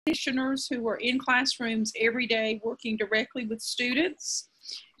practitioners who are in classrooms every day working directly with students.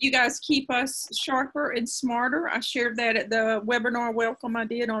 You guys keep us sharper and smarter. I shared that at the webinar welcome I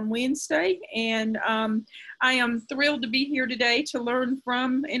did on Wednesday. And I am thrilled to be here today to learn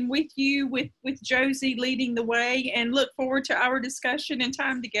from and with you, with Josie leading the way, and look forward to our discussion and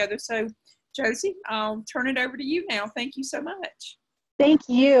time together. So Josie, I'll turn it over to you now. Thank you so much. Thank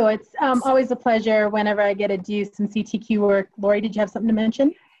you. It's always a pleasure whenever I get to do some CTQ work. Lori, did you have something to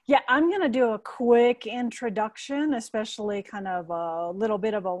mention? Yeah, I'm going to do a quick introduction, especially kind of a little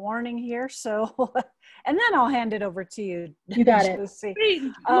bit of a warning here. So, and then I'll hand it over to you. You got it. Hey,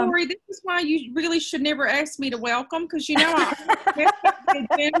 Lori, this is why you really should never ask me to welcome, because you know I mess up the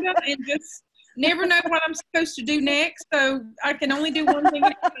agenda and just never know what I'm supposed to do next. So I can only do one thing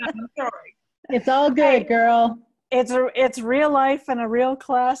at a time. I'm sorry. It's all good, girl. It's real life and a real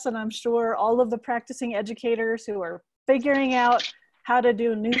class, and I'm sure all of the practicing educators who are figuring out how to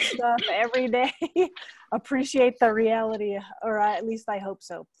do new stuff every day appreciate the reality, or at least I hope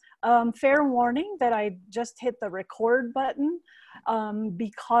so. Fair warning that I just hit the record button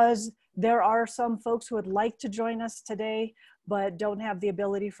because there are some folks who would like to join us today but don't have the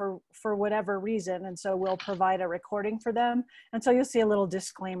ability for whatever reason, and so we'll provide a recording for them. And so you'll see a little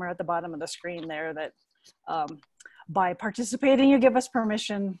disclaimer at the bottom of the screen there that by participating you give us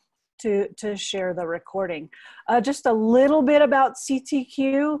permission to share the recording. Just a little bit about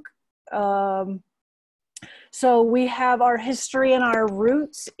CTQ. So we have our history and our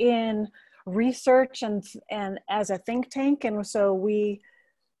roots in research and as a think tank, and so we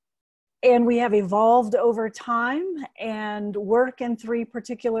have evolved over time and work in 3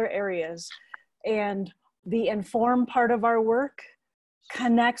 particular areas. And the inform part of our work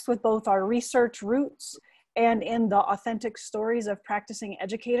connects with both our research roots and in the authentic stories of practicing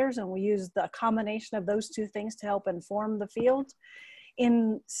educators, and we use the combination of those 2 things to help inform the field.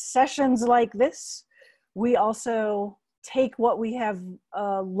 In sessions like this, we also take what we have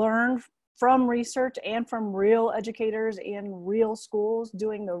learned from research and from real educators in real schools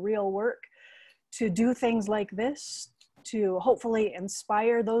doing the real work to do things like this, to hopefully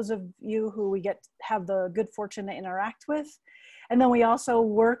inspire those of you who we have the good fortune to interact with. And then we also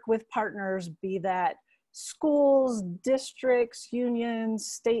work with partners, be that schools, districts, unions,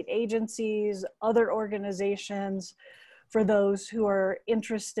 state agencies, other organizations, for those who are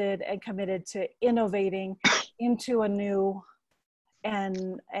interested and committed to innovating into a new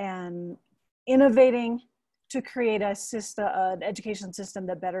and innovating to create a system, an education system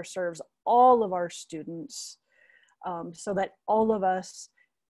that better serves all of our students, so that all of us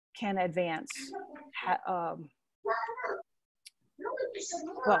can advance.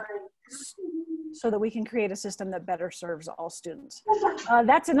 So that we can create a system that better serves all students.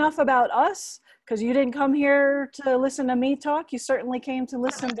 That's enough about us, because you didn't come here to listen to me talk. You certainly came to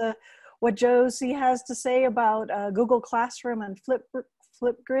listen to what Josie has to say about Google Classroom and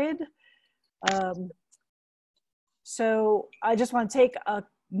FlipGrid. So I just want to take a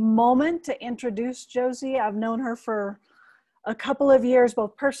moment to introduce Josie. I've known her for a couple of years,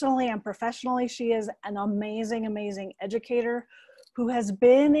 both personally and professionally. She is an amazing, amazing educator who has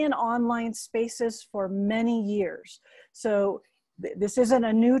been in online spaces for many years. So this isn't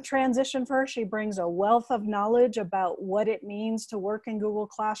a new transition for her. She brings a wealth of knowledge about what it means to work in Google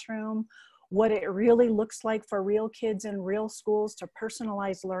Classroom, what it really looks like for real kids in real schools to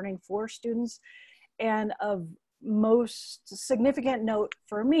personalize learning for students. And of most significant note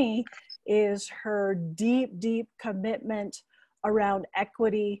for me is her deep, deep commitment around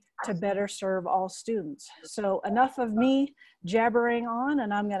equity to better serve all students. So enough of me jabbering on,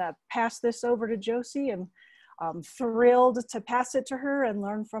 and I'm gonna pass this over to Josie, and I'm thrilled to pass it to her and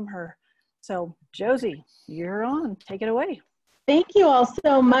learn from her. So Josie, you're on, take it away. Thank you all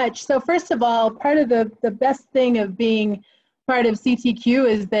so much. So first of all, part of the best thing of being part of CTQ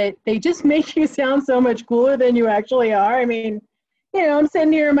is that they just make you sound so much cooler than you actually are. I mean, you know, I'm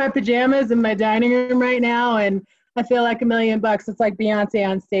sitting here in my pajamas in my dining room right now, and I feel like $1 million. It's like Beyonce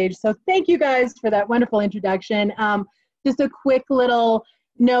on stage. So thank you guys for that wonderful introduction. Just a quick little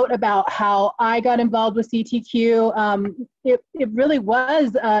note about how I got involved with CTQ. It really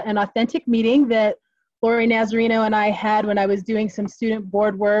was an authentic meeting that Lori Nazarino and I had when I was doing some student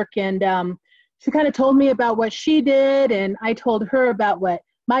board work, and she kind of told me about what she did, and I told her about what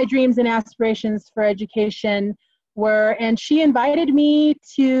my dreams and aspirations for education were, and she invited me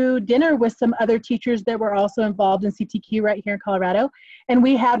to dinner with some other teachers that were also involved in CTQ right here in Colorado. And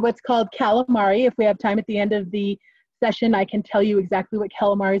we had what's called calamari. If we have time at the end of the session, I can tell you exactly what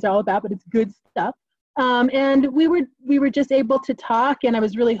calamari is all about, but it's good stuff. And we were just able to talk, and I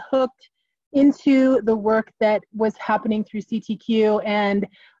was really hooked into the work that was happening through CTQ. And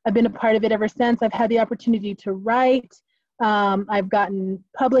I've been a part of it ever since. I've had the opportunity to write. I've gotten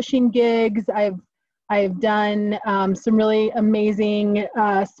publishing gigs. I've done some really amazing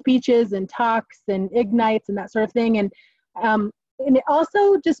speeches and talks and ignites and that sort of thing. And it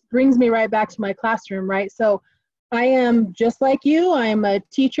also just brings me right back to my classroom, right? So I am just like you. I'm a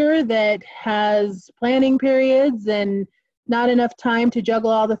teacher that has planning periods and not enough time to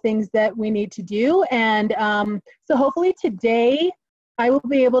juggle all the things that we need to do. And so hopefully today I will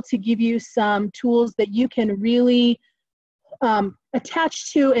be able to give you some tools that you can really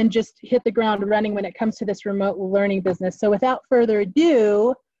attach to and just hit the ground running when it comes to this remote learning business. So without further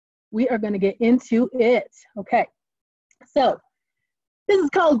ado, we are going to get into it. Okay, so this is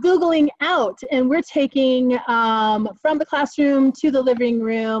called Googling Out, and we're taking from the classroom to the living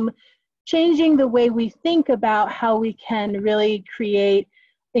room, changing the way we think about how we can really create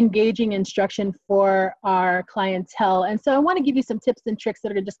engaging instruction for our clientele. And so I want to give you some tips and tricks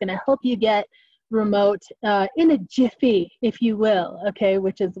that are just going to help you get remote in a jiffy, if you will, okay,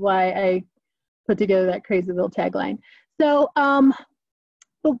 which is why I put together that crazy little tagline. So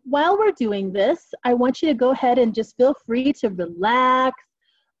but while we're doing this, I want you to go ahead and just feel free to relax,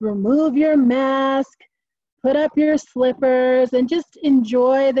 remove your mask, put up your slippers, and just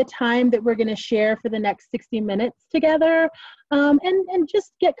enjoy the time that we're going to share for the next 60 minutes together, and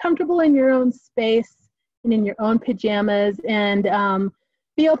just get comfortable in your own space and in your own pajamas, and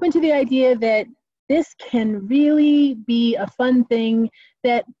be open to the idea that this can really be a fun thing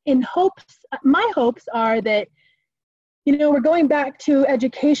that my hopes are that, you know, we're going back to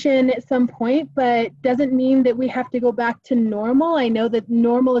education at some point, but doesn't mean that we have to go back to normal. I know that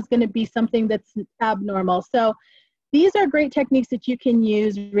normal is going to be something that's abnormal. So these are great techniques that you can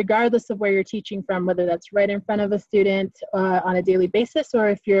use regardless of where you're teaching from, whether that's right in front of a student on a daily basis or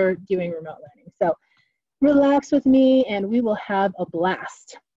if you're doing remote learning. So relax with me and we will have a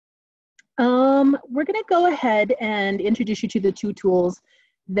blast. We're going to go ahead and introduce you to the two tools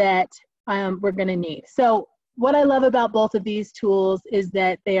that we're going to need. So what I love about both of these tools is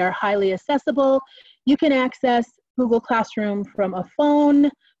that they are highly accessible. You can access Google Classroom from a phone,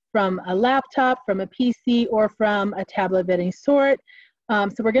 from a laptop, from a PC, or from a tablet of any sort. So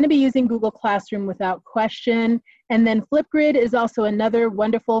we're going to be using Google Classroom without question. And then FlipGrid is also another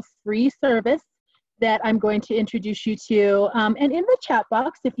wonderful free service that I'm going to introduce you to. And in the chat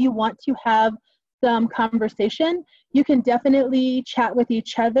box, if you want to have some conversation, you can definitely chat with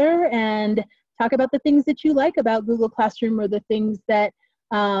each other and talk about the things that you like about Google Classroom or the things that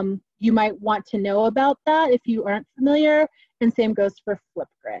you might want to know about that if you aren't familiar, and same goes for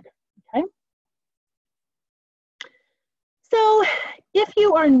FlipGrid, okay? So if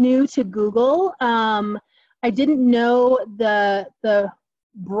you are new to Google, I didn't know the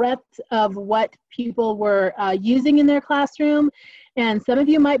breadth of what people were using in their classroom, and some of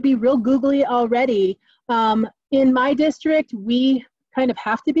you might be real googly already. In my district, we kind of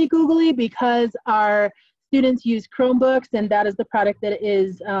have to be googly because our students use Chromebooks, and that is the product that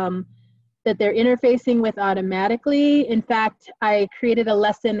is that they're interfacing with automatically. In fact, I created a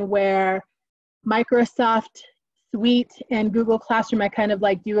lesson where Microsoft Suite and Google Classroom, I kind of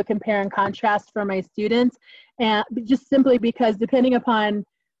like do a compare and contrast for my students, and just simply because depending upon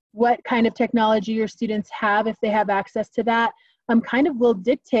what kind of technology your students have, if they have access to that, kind of will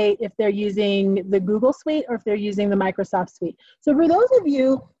dictate if they're using the Google Suite or if they're using the Microsoft Suite. So for those of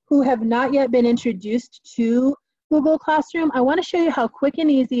you who have not yet been introduced to Google Classroom, I want to show you how quick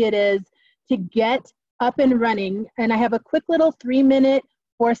and easy it is to get up and running. And I have a quick little 3-minute,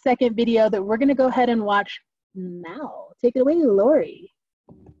 4-second video that we're going to go ahead and watch now. Take it away, Lori.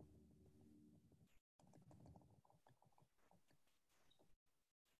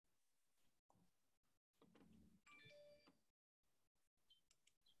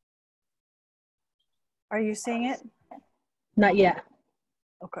 Are you seeing it? Not yet.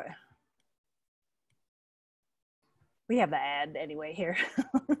 Okay. We have the ad anyway here.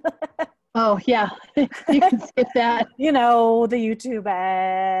 Oh, yeah. You can skip that. You know, the YouTube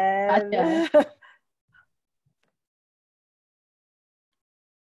ad. Gotcha.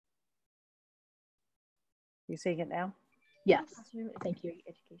 You seeing it now? Yes. Thank you.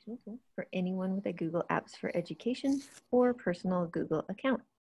 Educational tool for anyone with a Google Apps for Education or personal Google account.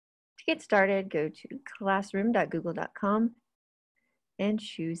 To get started, go to classroom.google.com and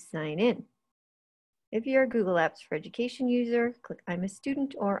choose Sign In. If you're a Google Apps for Education user, click I'm a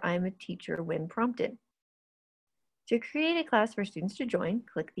student or I'm a teacher when prompted. To create a class for students to join,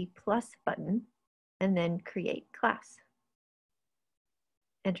 click the plus button and then create class.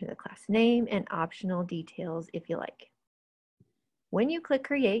 Enter the class name and optional details if you like. When you click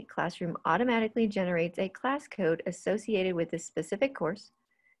create, Classroom automatically generates a class code associated with this specific course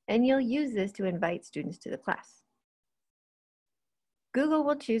and you'll use this to invite students to the class. Google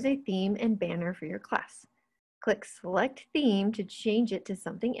will choose a theme and banner for your class. Click Select Theme to change it to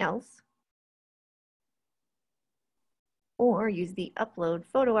something else, or use the Upload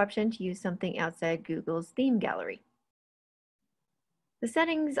Photo option to use something outside Google's theme gallery. The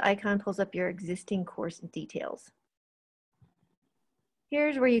Settings icon pulls up your existing course details.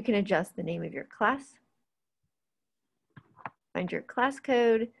 Here's where you can adjust the name of your class, find your class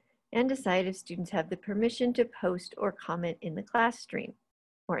code, and decide if students have the permission to post or comment in the class stream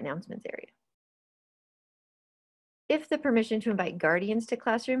or announcements area. If the permission to invite guardians to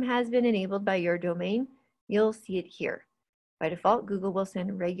Classroom has been enabled by your domain, you'll see it here. By default, Google will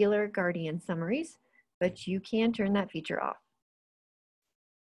send regular guardian summaries, but you can turn that feature off.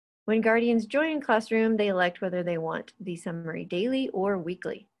 When guardians join Classroom, they elect whether they want the summary daily or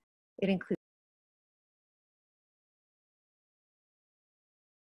weekly. It includes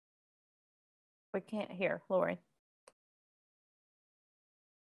We can't hear, Lori.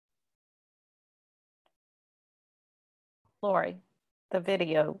 Lori, the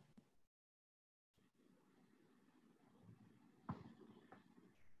video.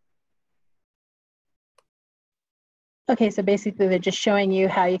 Okay, so basically they're just showing you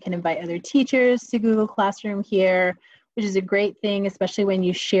how you can invite other teachers to Google Classroom here, which is a great thing, especially when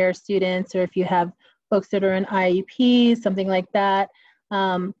you share students or if you have folks that are in IEPs, something like that.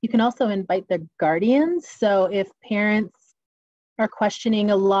 You can also invite the guardians. So if parents are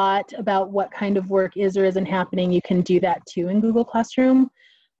questioning a lot about what kind of work is or isn't happening, you can do that too in Google Classroom.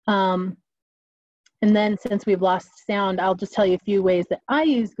 And then since we've lost sound, I'll just tell you a few ways that I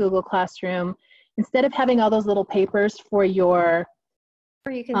use Google Classroom. Instead of having all those little papers for your...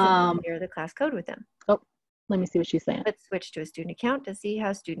 Or you can simply share the class code with them. Oh, let me see what she's saying. Let's switch to a student account to see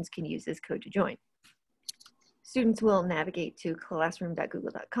how students can use this code to join. Students will navigate to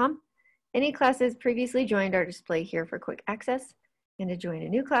classroom.google.com. Any classes previously joined are displayed here for quick access. And to join a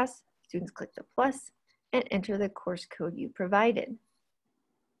new class, students click the plus and enter the course code you provided.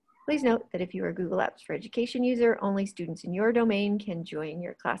 Please note that if you are a Google Apps for Education user, only students in your domain can join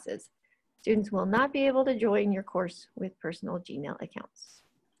your classes. Students will not be able to join your course with personal Gmail accounts.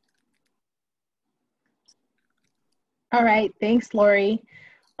 All right, thanks, Lori.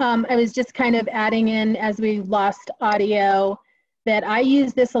 I was just kind of adding in as we lost audio that I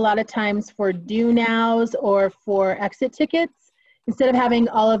use this a lot of times for do nows or for exit tickets. Instead of having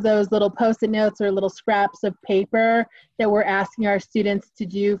all of those little post-it notes or little scraps of paper that we're asking our students to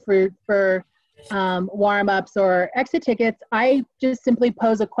do for warm-ups or exit tickets, I just simply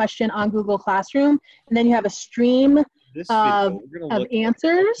pose a question on Google Classroom, and then you have a stream of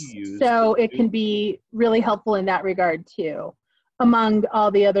answers, so it can be really helpful in that regard too, among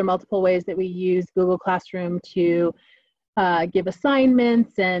all the other multiple ways that we use Google Classroom to give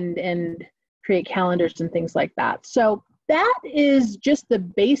assignments and create calendars and things like that. So that is just the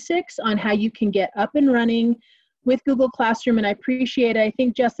basics on how you can get up and running with Google Classroom, and I appreciate it. I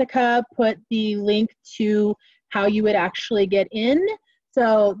think Jessica put the link to how you would actually get in.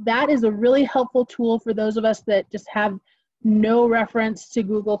 So that is a really helpful tool for those of us that just have no reference to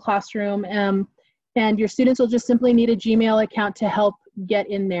Google Classroom. And your students will just simply need a Gmail account to help get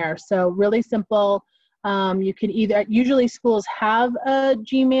in there. So really simple. You can either, usually schools have a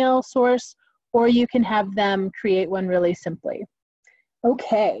Gmail source, or you can have them create one really simply.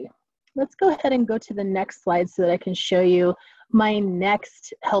 Okay, let's go ahead and go to the next slide so that I can show you my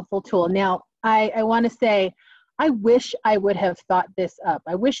next helpful tool. Now, I want to say, I wish I would have thought this up.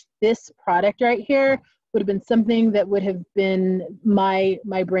 I wish this product right here would have been something that would have been my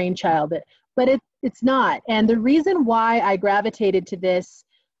brainchild, but it's not. And the reason why I gravitated to this,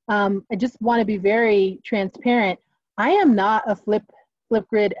 I just want to be very transparent. I am not a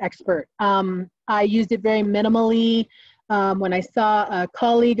FlipGrid expert. I used it very minimally when I saw a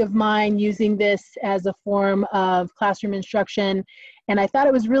colleague of mine using this as a form of classroom instruction, and I thought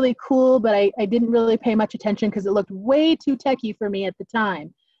it was really cool, but I didn't really pay much attention because it looked way too techy for me at the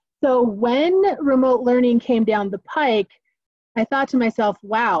time. So when remote learning came down the pike, I thought to myself,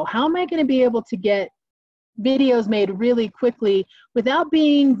 wow, how am I going to be able to get videos made really quickly without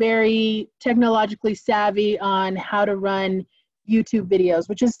being very technologically savvy on how to run YouTube videos,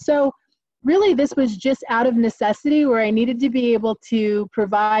 which is so, really this was just out of necessity where I needed to be able to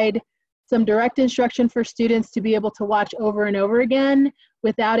provide some direct instruction for students to be able to watch over and over again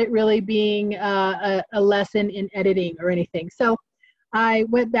without it really being a lesson in editing or anything. So I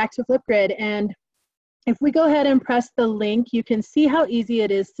went back to FlipGrid, and if we go ahead and press the link, you can see how easy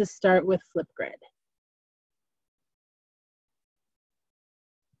it is to start with FlipGrid.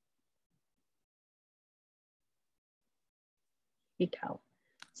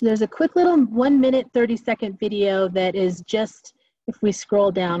 So there's a quick little 1-minute, 30-second video that is just, if we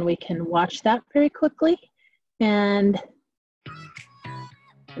scroll down, we can watch that very quickly. And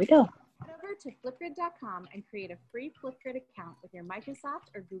here we go. Head over to FlipGrid.com and create a free FlipGrid account with your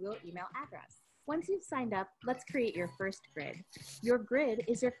Microsoft or Google email address. Once you've signed up, let's create your first grid. Your grid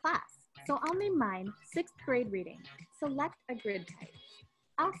is your class, so I'll name mine 6th grade reading. Select a grid type.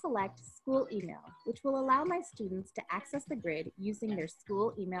 I'll select school email, which will allow my students to access the grid using their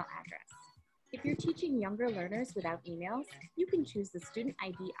school email address. If you're teaching younger learners without emails, you can choose the student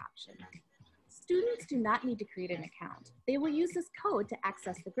ID option. Students do not need to create an account. They will use this code to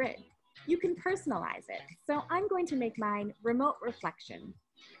access the grid. You can personalize it, so I'm going to make mine remote reflection.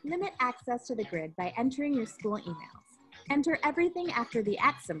 Limit access to the grid by entering your school emails. Enter everything after the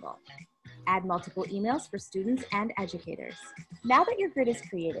 @ symbol. Add multiple emails for students and educators. Now that your grid is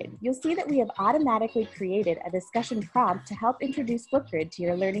created, you'll see that we have automatically created a discussion prompt to help introduce FlipGrid to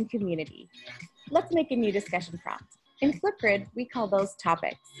your learning community. Let's make a new discussion prompt. In FlipGrid, we call those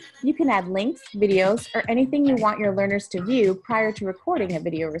topics. You can add links, videos, or anything you want your learners to view prior to recording a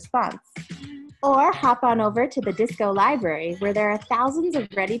video response. Or hop on over to the Disco library where there are thousands of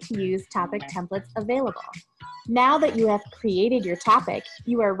ready-to-use topic templates available. Now that you have created your topic,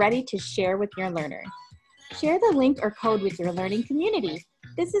 you are ready to share with your learner. Share the link or code with your learning community.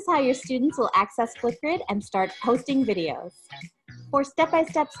 This is how your students will access FlipGrid and start posting videos. For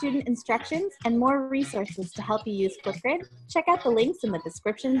step-by-step student instructions and more resources to help you use FlipGrid, check out the links in the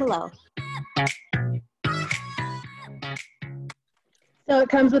description below. So it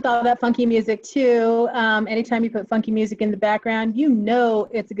comes with all that funky music too. Anytime you put funky music in the background, you know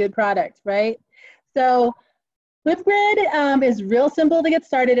it's a good product, right? So FlipGrid is real simple to get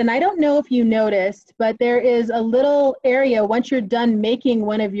started, and I don't know if you noticed, but there is a little area once you're done making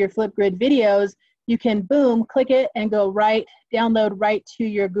one of your FlipGrid videos, you can boom, click it and go download right to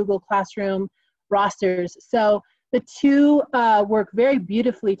your Google Classroom rosters. So the two work very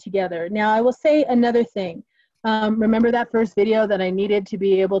beautifully together. Now I will say another thing. Remember that first video that I needed to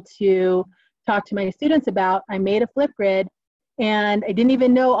be able to talk to my students about? I made a FlipGrid and I didn't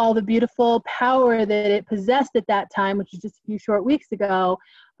even know all the beautiful power that it possessed at that time, which is just a few short weeks ago.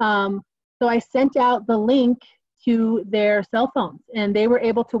 So I sent out the link to their cell phones and they were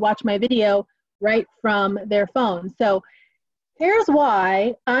able to watch my video right from their phone. So here's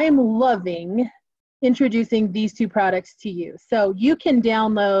why I'm loving introducing these two products to you. So you can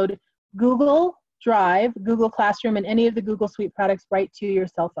download Google Drive, Google Classroom, and any of the Google Suite products right to your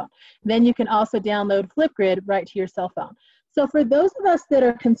cell phone. Then you can also download FlipGrid right to your cell phone. So for those of us that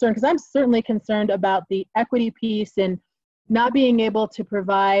are concerned, because I'm certainly concerned about the equity piece and not being able to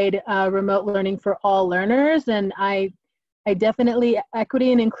provide remote learning for all learners, and I definitely,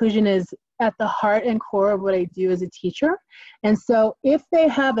 equity and inclusion is at the heart and core of what I do as a teacher. And so if they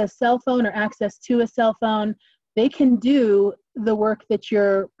have a cell phone or access to a cell phone, they can do the work that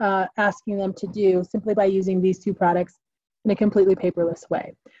you're asking them to do simply by using these two products in a completely paperless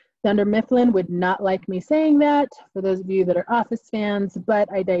way. Dunder Mifflin would not like me saying that, for those of you that are Office fans,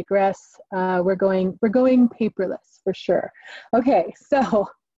 but I digress. We're going paperless for sure. Okay, so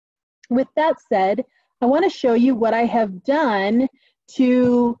with that said, I want to show you what I have done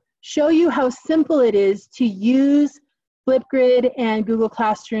to show you how simple it is to use FlipGrid and Google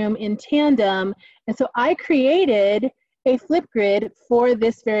Classroom in tandem. And so I created a FlipGrid for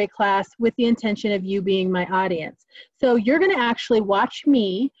this very class with the intention of you being my audience. So you're going to actually watch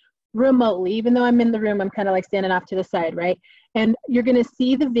me remotely, even though I'm in the room, I'm kind of like standing off to the side, right? And you're going to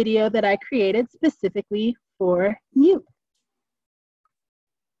see the video that I created specifically for you.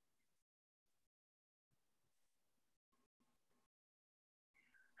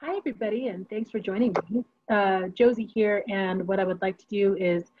 Hi, everybody, and thanks for joining me. Josie here, and what I would like to do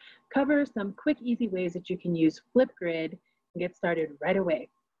is cover some quick, easy ways that you can use FlipGrid and get started right away.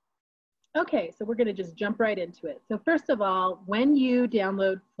 Okay, so we're going to just jump right into it. So first of all, when you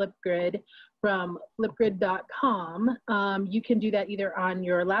download FlipGrid from FlipGrid.com, you can do that either on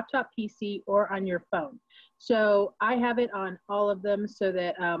your laptop PC or on your phone. So I have it on all of them so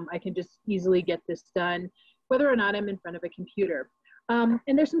that I can just easily get this done, whether or not I'm in front of a computer. And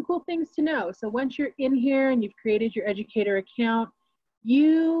there's some cool things to know. So once you're in here and you've created your educator account,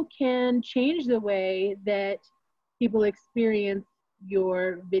 you can change the way that people experience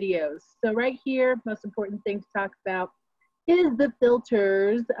your videos. So right here, most important thing to talk about is the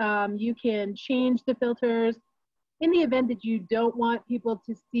filters. You can change the filters in the event that you don't want people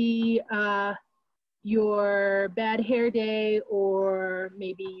to see your bad hair day, or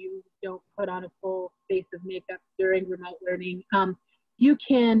maybe you don't put on a full face of makeup during remote learning. You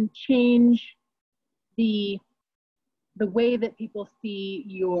can change the the way that people see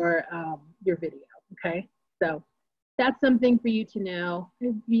your video, okay? So that's something for you to know.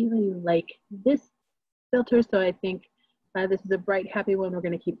 I really like this filter, so I think this is a bright, happy one. We're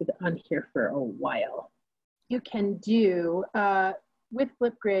gonna keep it on here for a while. You can do with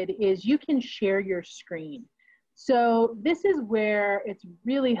FlipGrid is you can share your screen. So this is where it's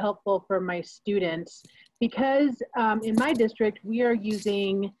really helpful for my students because in my district, we are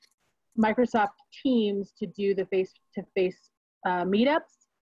using Microsoft Teams to do the face-to-face meetups.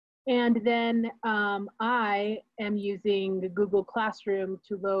 And then I am using Google Classroom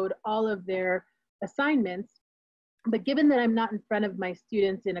to load all of their assignments. But given that I'm not in front of my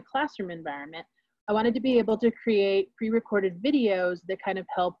students in a classroom environment, I wanted to be able to create pre-recorded videos that kind of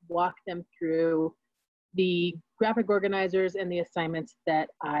help walk them through the graphic organizers and the assignments that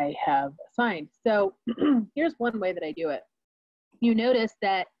I have assigned. So here's one way that I do it. You notice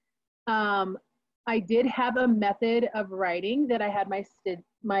that I did have a method of writing that I had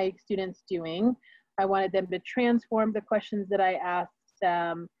my students doing. I wanted them to transform the questions that I asked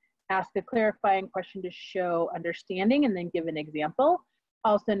them, ask a clarifying question to show understanding, and then give an example,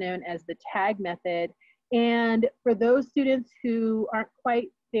 also known as the tag method. And for those students who aren't quite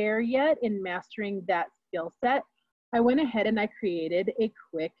there yet in mastering that skill set, I went ahead and I created a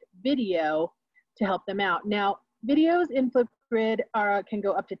quick video to help them out. Now, videos in FlipGrid can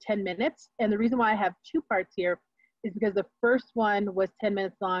go up to 10 minutes. And the reason why I have two parts here is because the first one was 10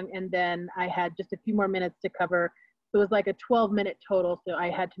 minutes long, and then I had just a few more minutes to cover. So it was like a 12-minute total, so I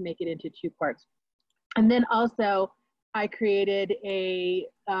had to make it into two parts. And then also, I created a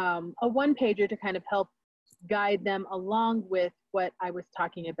one-pager to kind of help guide them along with what I was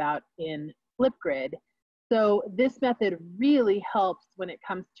talking about in FlipGrid. So this method really helps when it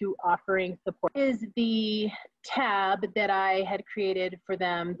comes to offering support. Is the tab that I had created for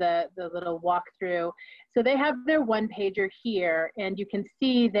them, the little walkthrough. So they have their one-pager here, and you can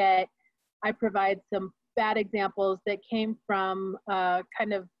see that I provide some bad examples that came from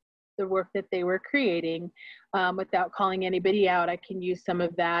kind of the work that they were creating. Without calling anybody out, I can use some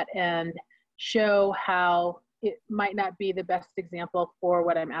of that and show how it might not be the best example for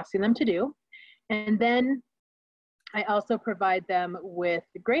what I'm asking them to do. And then I also provide them with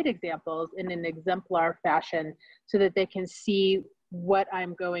great examples in an exemplar fashion so that they can see what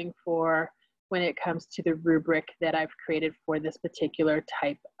I'm going for when it comes to the rubric that I've created for this particular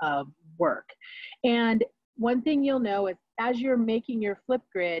type of work. And one thing you'll know is as you're making your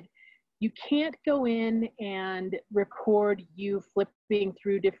FlipGrid, you can't go in and record you flipping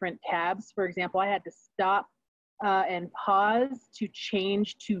through different tabs. For example, I had to stop and pause to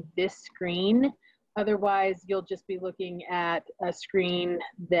change to this screen. Otherwise, you'll just be looking at a screen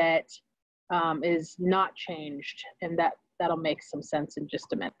that is not changed, and that'll make some sense in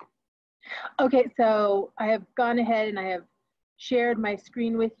just a minute. Okay, so I have gone ahead and I have shared my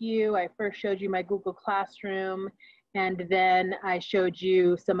screen with you. I first showed you my Google Classroom, and then I showed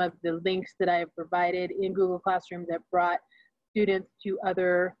you some of the links that I have provided in Google Classroom that brought students to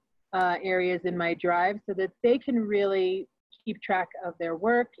other areas in my drive so that they can really keep track of their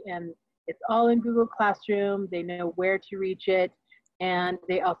work. And it's all in Google Classroom. They know where to reach it. And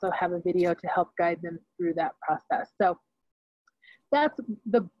they also have a video to help guide them through that process. So that's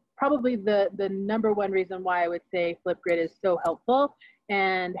probably the number one reason why I would say FlipGrid is so helpful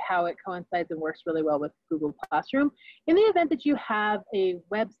and how it coincides and works really well with Google Classroom. In the event that you have a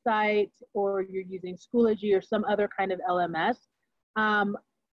website or you're using Schoology or some other kind of LMS,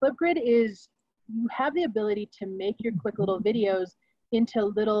 FlipGrid is, you have the ability to make your quick little videos into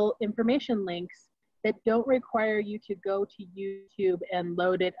little information links that don't require you to go to YouTube and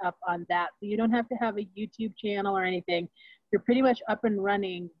load it up on that. So you don't have to have a YouTube channel or anything. You're pretty much up and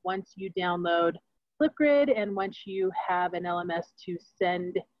running once you download FlipGrid and once you have an LMS to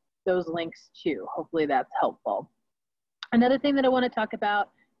send those links to. Hopefully that's helpful. Another thing that I want to talk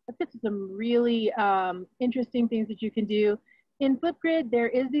about, let's get to some really interesting things that you can do. In FlipGrid, there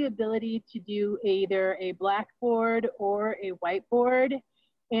is the ability to do either a blackboard or a whiteboard.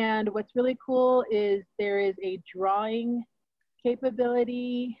 And what's really cool is there is a drawing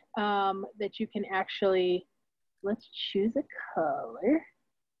capability that you can actually, let's choose a color.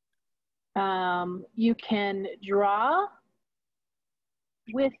 You can draw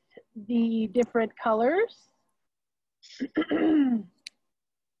with the different colors.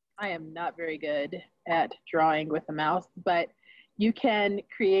 I am not very good at drawing with a mouse, but you can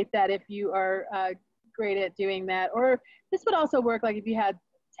create that if you are great at doing that. Or this would also work like if you had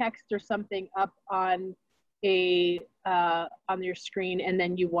text or something up on on your screen and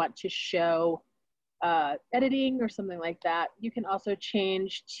then you want to show editing or something like that. You can also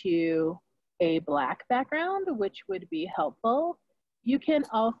change to a black background, which would be helpful. You can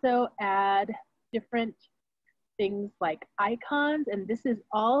also add different things like icons, and this is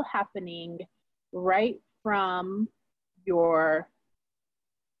all happening right from your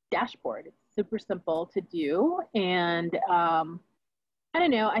dashboard. It's super simple to do, and I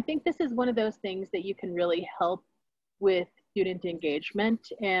don't know, I think this is one of those things that you can really help with student engagement,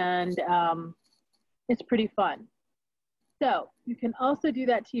 and it's pretty fun. So you can also do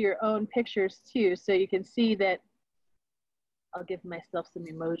that to your own pictures too, so you can see that. I'll give myself some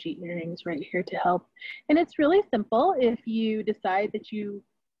emoji earrings right here to help. And it's really simple. If you decide that you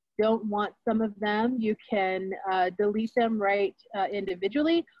don't want some of them, you can delete them right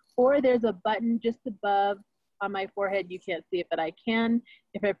individually, or there's a button just above on my forehead. You can't see it, but I can.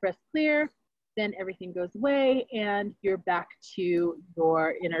 If I press clear, then everything goes away and you're back to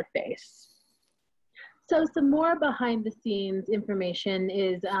your interface. So some more behind the scenes information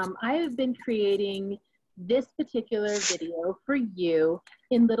is I have been creating this particular video for you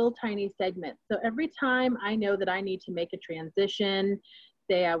in little tiny segments. So every time I know that I need to make a transition,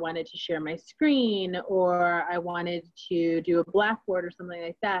 say I wanted to share my screen or I wanted to do a blackboard or something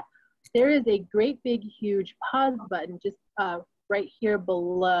like that, there is a great big huge pause button just right here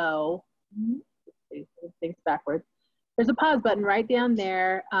below. Things backwards. There's a pause button right down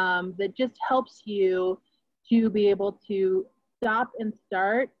there that just helps you to be able to stop and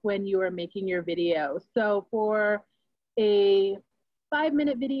start when you are making your video. So for a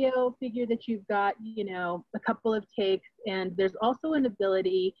 5-minute video, figure that you've got, you know, a couple of takes, and there's also an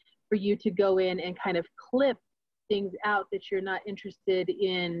ability for you to go in and kind of clip things out that you're not interested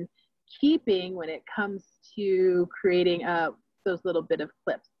in keeping when it comes to creating those little bit of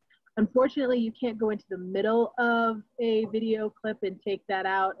clips. Unfortunately, you can't go into the middle of a video clip and take that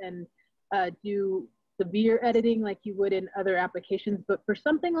out and do severe editing like you would in other applications. But for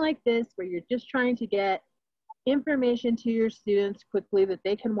something like this, where you're just trying to get information to your students quickly that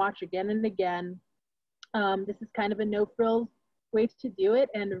they can watch again and again, this is kind of a no-frills way to do it,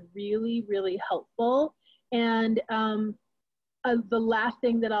 and really, really helpful. And the last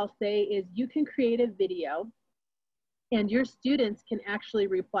thing that I'll say is you can create a video and your students can actually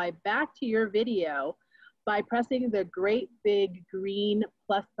reply back to your video by pressing the great big green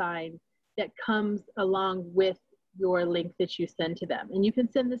plus sign that comes along with your link that you send to them. And you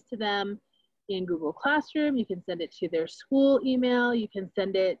can send this to them in Google Classroom, you can send it to their school email, you can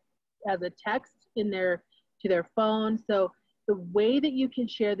send it as a text to their phone. So the way that you can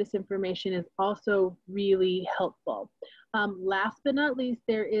share this information is also really helpful. Last but not least,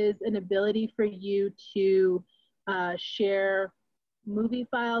 there is an ability for you to share movie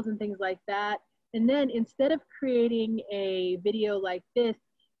files and things like that. And then instead of creating a video like this,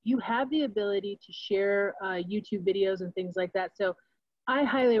 you have the ability to share YouTube videos and things like that. So I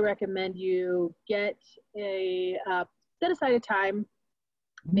highly recommend you get set aside a time,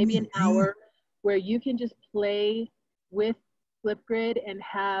 maybe an hour, where you can just play with FlipGrid and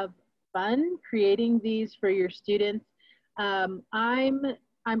have fun creating these for your students. I'm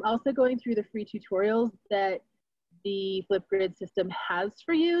also going through the free tutorials that the FlipGrid system has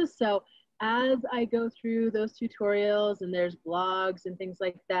for you. So as I go through those tutorials, and there's blogs and things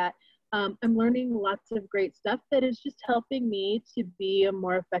like that, I'm learning lots of great stuff that is just helping me to be a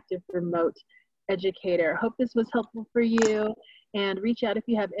more effective remote educator. Hope this was helpful for you, and reach out if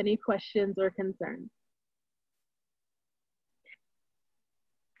you have any questions or concerns.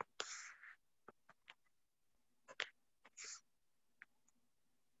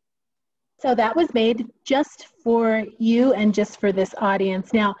 So that was made just for you and just for this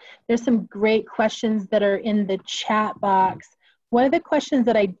audience. Now, there's some great questions that are in the chat box. One of the questions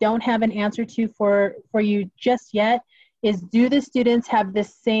that I don't have an answer to for you just yet is, do the students have the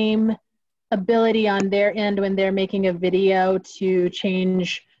same ability on their end when they're making a video to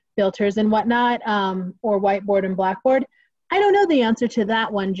change filters and whatnot, or whiteboard and blackboard? I don't know the answer to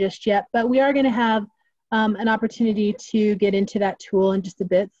that one just yet, but we are going to have an opportunity to get into that tool in just a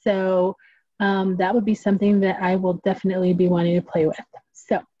bit. So that would be something that I will definitely be wanting to play with.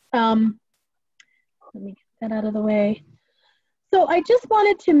 So let me get that out of the way. So I just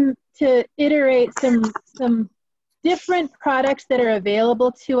wanted to iterate some different products that are available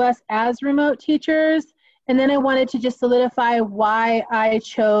to us as remote teachers. And then I wanted to just solidify why I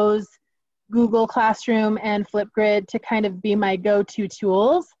chose Google Classroom and FlipGrid to kind of be my go-to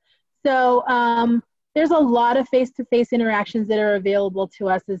tools. So there's a lot of face-to-face interactions that are available to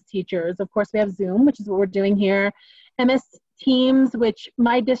us as teachers. Of course, we have Zoom, which is what we're doing here. MS Teams, which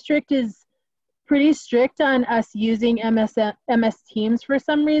my district is pretty strict on us using MS Teams for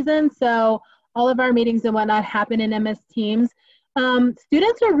some reason. So all of our meetings and whatnot happen in MS Teams.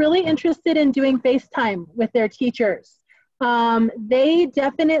 Students are really interested in doing FaceTime with their teachers. They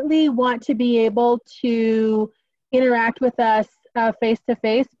definitely want to be able to interact with us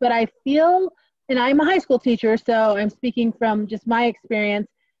face-to-face, but I feel, and I'm a high school teacher, so I'm speaking from just my experience,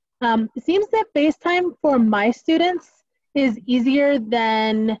 it seems that FaceTime for my students is easier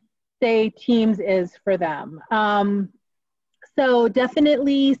than, say, Teams is for them. So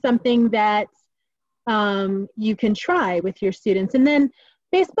definitely something that you can try with your students. And then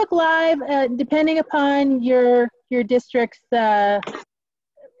Facebook Live, depending upon your district's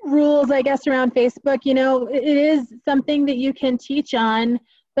rules, I guess, around Facebook, you know, it is something that you can teach on,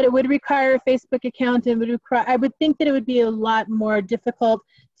 but it would require a Facebook account, and would require, I would think that it would be a lot more difficult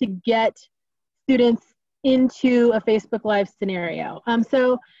to get students into a Facebook Live scenario.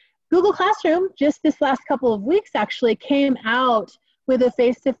 So Google Classroom, just this last couple of weeks, actually came out with a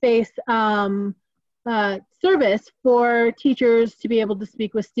face-to-face service for teachers to be able to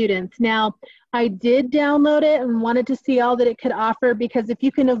speak with students. Now, I did download it and wanted to see all that it could offer, because if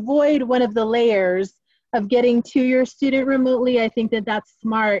you can avoid one of the layers of getting to your student remotely, I think that that's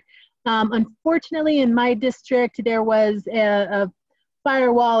smart. Unfortunately, in my district, there was a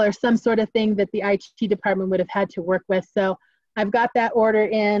firewall or some sort of thing that the IT department would have had to work with. So I've got that order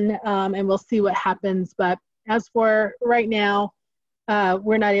in, and we'll see what happens. But as for right now,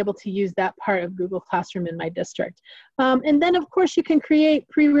 we're not able to use that part of Google Classroom in my district. And then, of course, you can create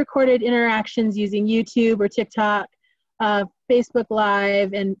pre-recorded interactions using YouTube or TikTok, Facebook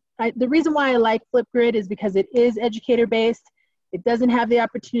Live. And the reason why I like FlipGrid is because it is educator-based. It doesn't have the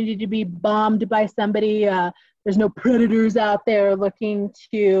opportunity to be bombed by somebody. There's no predators out there looking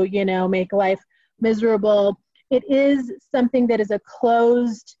to, you know, make life miserable. It is something that is a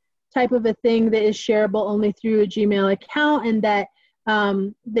closed type of a thing that is shareable only through a Gmail account, and that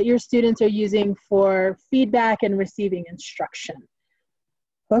that your students are using for feedback and receiving instruction.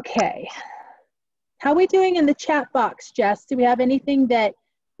 Okay. How are we doing in the chat box, Jess? Do we have anything that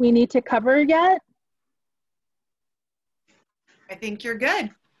we need to cover yet? I think you're good.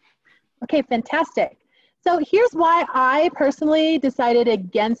 Okay, fantastic. So here's why I personally decided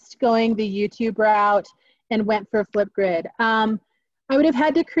against going the YouTube route and went for FlipGrid. I would have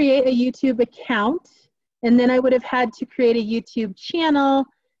had to create a YouTube account, and then I would have had to create a YouTube channel.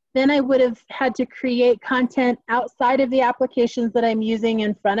 Then I would have had to create content outside of the applications that I'm using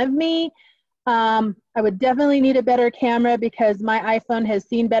in front of me. I would definitely need a better camera because my iPhone has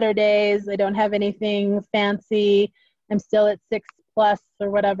seen better days. I don't have anything fancy. I'm still at 6+ or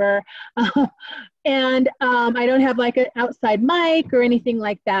whatever. And I don't have like an outside mic or anything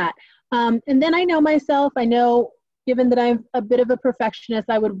like that. And then I know myself. I know, given that I'm a bit of a perfectionist,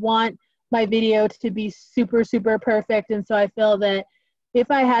 I would want my video to be super, super perfect. And so I feel that if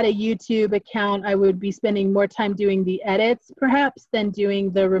I had a YouTube account, I would be spending more time doing the edits perhaps than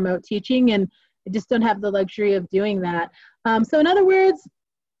doing the remote teaching. And I just don't have the luxury of doing that. So in other words,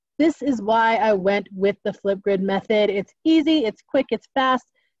 this is why I went with the FlipGrid method. It's easy, it's quick, it's fast.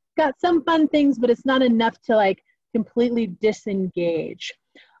 Got some fun things, but it's not enough to like completely disengage.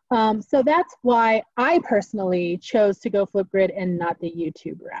 So that's why I personally chose to go FlipGrid and not the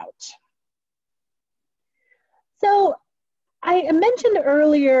YouTube route. So I mentioned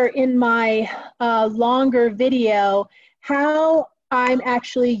earlier in my longer video how I'm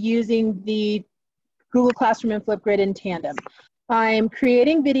actually using the Google Classroom and FlipGrid in tandem. I'm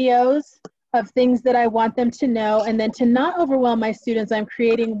creating videos of things that I want them to know, and then to not overwhelm my students, I'm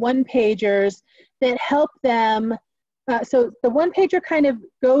creating one-pagers that help them. So the one-pager kind of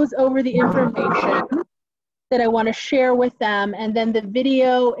goes over the information that I want to share with them, and then the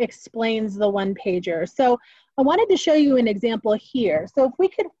video explains the one-pager. So I wanted to show you an example here. So if we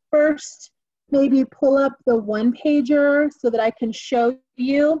could first maybe pull up the one-pager so that I can show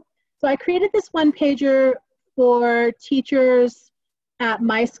you. So I created this one-pager for teachers at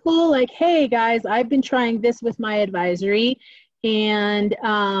my school, like, hey guys, I've been trying this with my advisory, and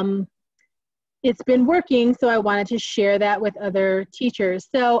it's been working, so I wanted to share that with other teachers.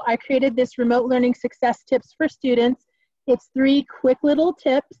 So I created this remote learning success tips for students. It's 3 quick little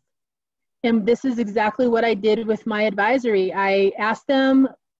tips, and this is exactly what I did with my advisory. I asked them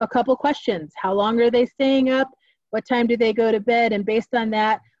a couple questions. How long are they staying up? What time do they go to bed? And based on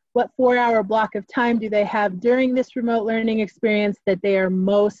that, what 4-hour block of time do they have during this remote learning experience that they are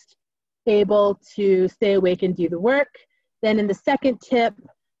most able to stay awake and do the work? Then in the second tip,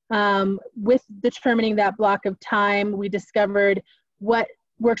 with determining that block of time, we discovered what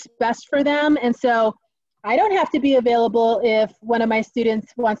works best for them. And so I don't have to be available if one of my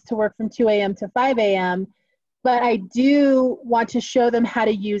students wants to work from 2 a.m. to 5 a.m., but I do want to show them how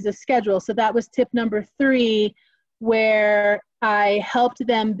to use a schedule. So that was tip number 3, where I helped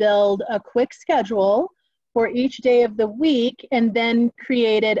them build a quick schedule for each day of the week, and then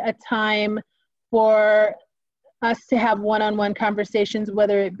created a time for us to have one-on-one conversations,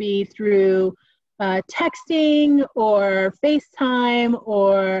 whether it be through texting or FaceTime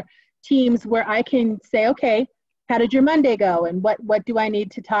or Teams, where I can say, okay, how did your Monday go? And what do I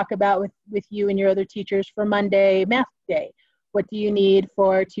need to talk about with you and your other teachers for Monday Math Day? What do you need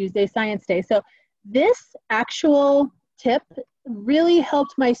for Tuesday Science Day? So this actual tip really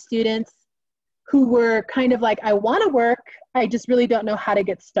helped my students who were kind of like, I want to work, I just really don't know how to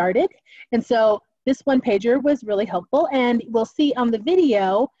get started. And so this one pager was really helpful. And we'll see on the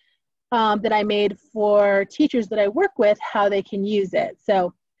video that I made for teachers that I work with how they can use it.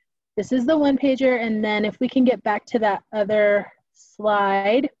 So this is the one pager. And then if we can get back to that other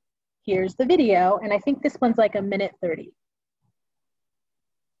slide, here's the video. And I think this one's like 1:30.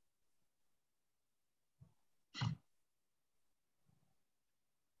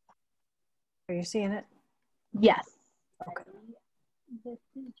 Are you seeing it? Yes. Okay. This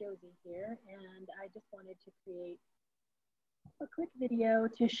is Josie here, and I just wanted to create a quick video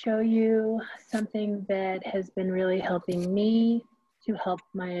to show you something that has been really helping me to help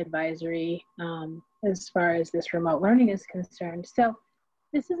my advisory as far as this remote learning is concerned. So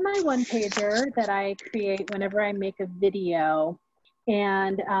this is my one pager that I create whenever I make a video.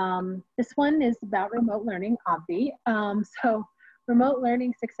 And this one is about remote learning, obvi. So remote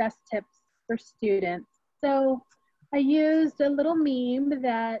learning success tips for students. So I used a little meme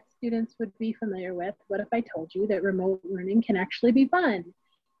that students would be familiar with. What if I told you that remote learning can actually be fun?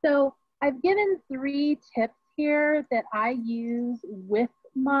 So I've given 3 tips here that I use with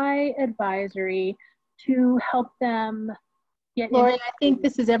my advisory to help them get Lori, I think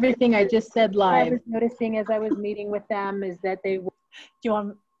this is everything I just said live. What I was noticing as I was meeting with them is that they... Do you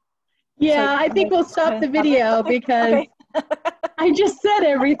want... Yeah, I think we'll stop the video because okay. I just said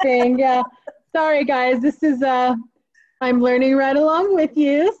everything. Yeah. Sorry, guys. This is... I'm learning right along with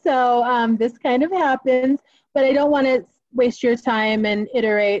you, so this kind of happens, but I don't want to waste your time and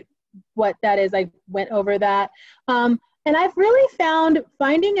iterate what that is. I went over that. And I've really found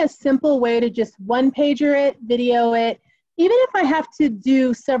finding a simple way to just one-pager it, video it, even if I have to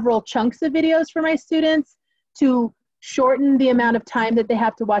do several chunks of videos for my students to shorten the amount of time that they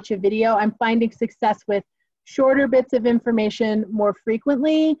have to watch a video, I'm finding success with shorter bits of information more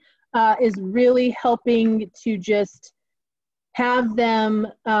frequently is really helping to just have them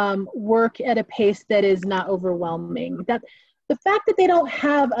work at a pace that is not overwhelming. That the fact that they don't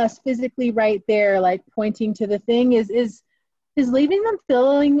have us physically right there, like pointing to the thing, is leaving them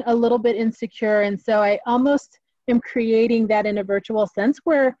feeling a little bit insecure. And so I almost am creating that in a virtual sense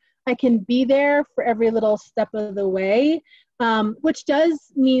where I can be there for every little step of the way, which does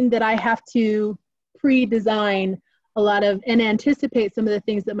mean that I have to pre-design a lot of and anticipate some of the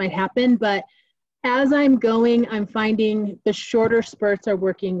things that might happen. But as I'm going, I'm finding the shorter spurts are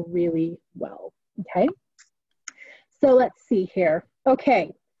working really well, okay? So let's see here.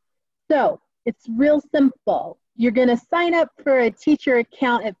 Okay, so it's real simple. You're gonna sign up for a teacher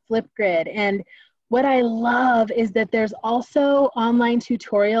account at FlipGrid. And what I love is that there's also online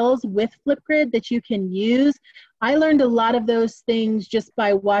tutorials with FlipGrid that you can use. I learned a lot of those things just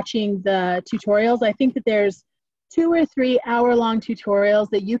by watching the tutorials. I think that there's 2 or 3 hour-long tutorials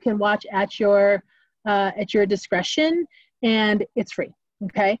that you can watch at your discretion, and it's free,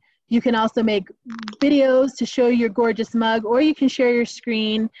 okay? You can also make videos to show your gorgeous mug, or you can share your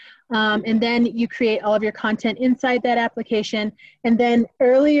screen, and then you create all of your content inside that application. And then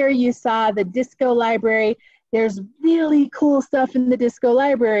earlier you saw the disco library. There's really cool stuff in the disco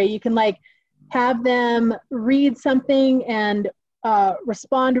library. You can like have them read something and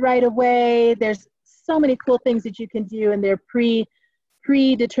respond right away. There's so many cool things that you can do, and they're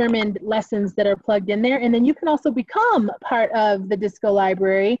predetermined lessons that are plugged in there. And then you can also become part of the disco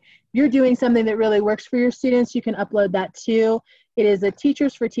library. If you're doing something that really works for your students, you can upload that too. It is a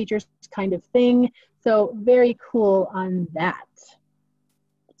teachers for teachers kind of thing. So very cool on that.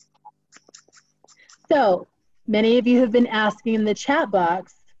 So many of you have been asking in the chat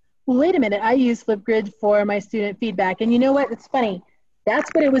box, well, wait a minute, I use FlipGrid for my student feedback. And you know what, it's funny. That's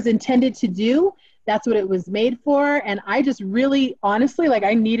what it was intended to do. That's what it was made for. And I just really, honestly, like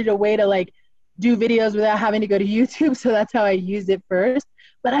I needed a way to like do videos without having to go to YouTube. So that's how I used it first.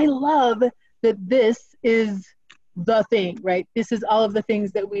 But I love that this is the thing, right? This is all of the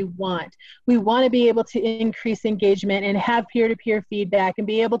things that we want. We want to be able to increase engagement and have peer-to-peer feedback and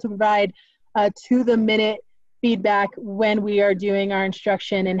be able to provide to-the-minute feedback when we are doing our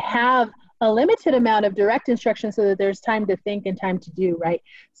instruction and have a limited amount of direct instruction so that there's time to think and time to do, right?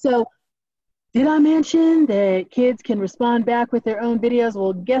 So Did I mention that kids can respond back with their own videos?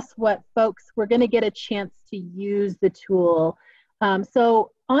 Well, guess what, folks? We're going to get a chance to use the tool.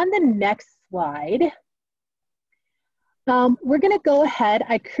 So on the next slide, we're going to go ahead.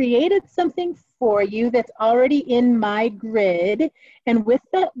 I created something for you that's already in my grid. And with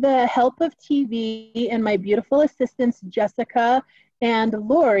the help of TV and my beautiful assistants, Jessica and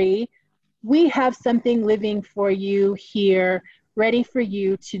Lori, we have something living for you here, ready for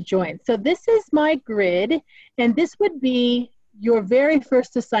you to join. So this is my grid, and this would be your very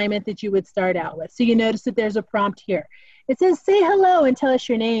first assignment that you would start out with. So you notice that there's a prompt here. It says, say hello and tell us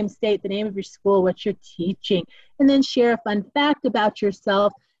your name, state the name of your school, what you're teaching, and then share a fun fact about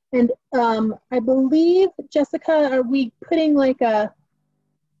yourself. And I believe, Jessica, are we putting like a,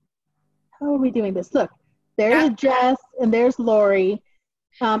 how are we doing this? Look, there's Jess and there's Lori.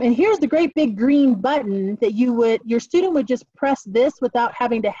 And here's the great big green button that your student would just press this without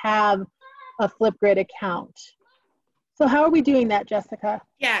having to have a FlipGrid account. So how are we doing that, Jessica?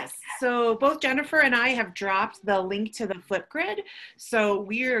 Yes, so both Jennifer and I have dropped the link to the FlipGrid. So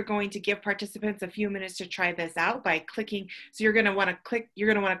we are going to give participants a few minutes to try this out by clicking. So you're gonna wanna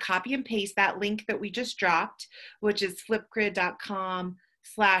copy and paste that link that we just dropped, which is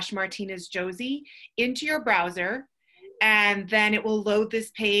flipgrid.com/MartinezJosie into your browser. And then it will load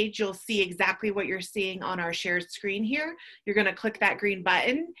this page. You'll see exactly what you're seeing on our shared screen here. You're gonna click that green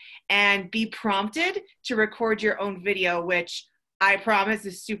button and be prompted to record your own video, which I promise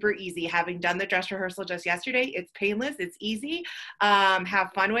is super easy. Having done the dress rehearsal just yesterday, it's painless, it's easy.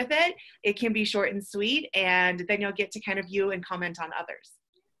 Have fun with it. It can be short and sweet, and then you'll get to kind of view and comment on others.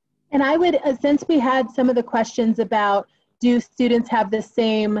 And I would, since we had some of the questions about, do students have the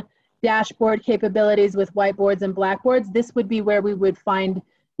same dashboard capabilities with whiteboards and blackboards, this would be where we would find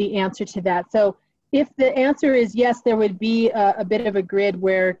the answer to that. So if the answer is yes, there would be a bit of a grid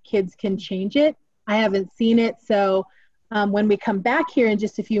where kids can change it. I haven't seen it, so when we come back here in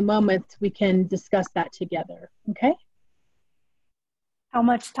just a few moments, we can discuss that together, okay? How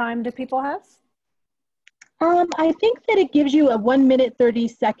much time do people have? I think that it gives you a 1 minute, 30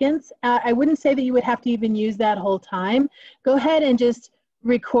 seconds. I wouldn't say that you would have to even use that whole time. Go ahead and just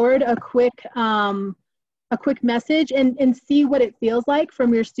record a quick message and see what it feels like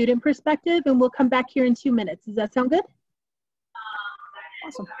from your student perspective, and we'll come back here in 2 minutes. Does that sound good?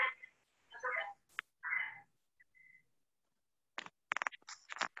 Awesome.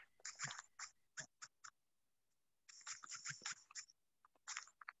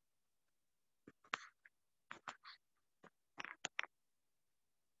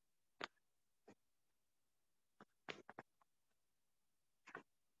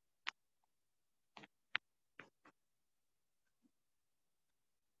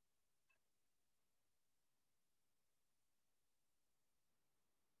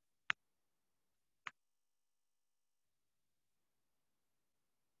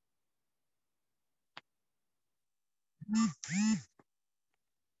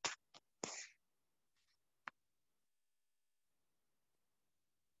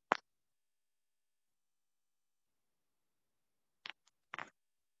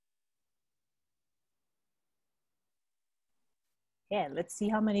 Yeah, let's see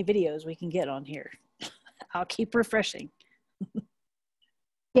how many videos we can get on here. I'll keep refreshing.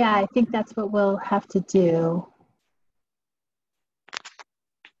 Yeah, I think that's what we'll have to do.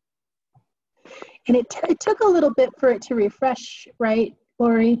 And it took a little bit for it to refresh, right,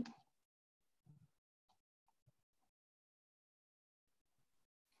 Lori?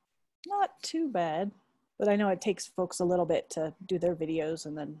 Not too bad, but I know it takes folks a little bit to do their videos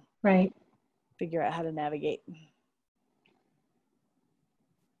and then Right. figure out how to navigate.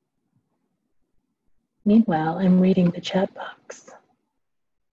 Meanwhile, I'm reading the chat box.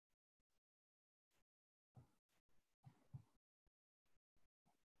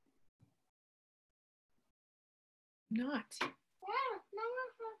 Not.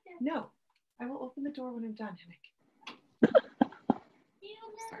 No, I will open the door when I'm done, Henrik.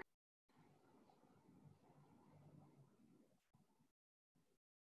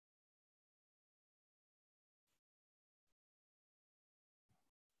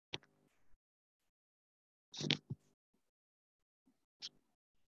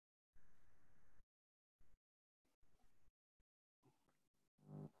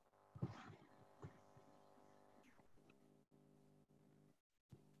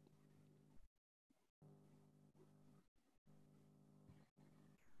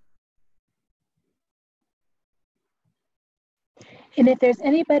 And if there's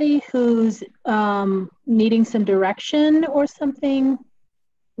anybody who's needing some direction or something,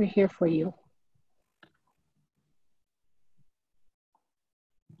 we're here for you.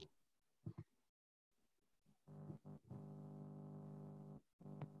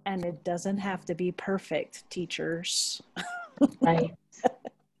 And it doesn't have to be perfect, teachers. Right.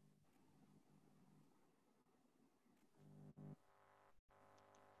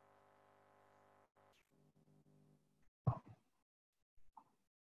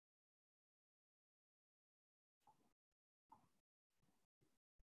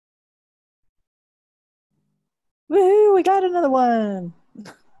 Woohoo, we got another one.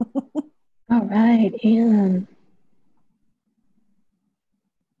 All right, Anne.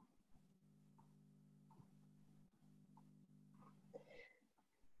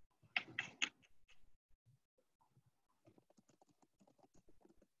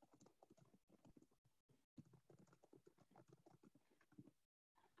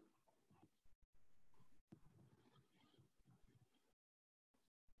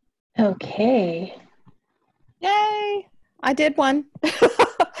 Okay. Yay! I did one.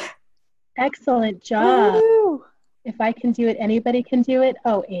 Excellent job. Woohoo. If I can do it, anybody can do it.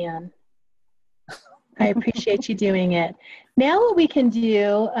 Oh, Anne. I appreciate you doing it. Now what we can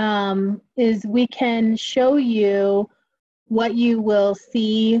do is we can show you what you will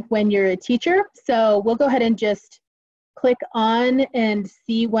see when you're a teacher. So we'll go ahead and just click on and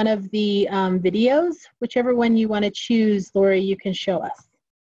see one of the videos. Whichever one you want to choose, Lori, you can show us.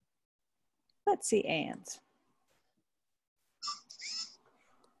 Let's see, Anne's.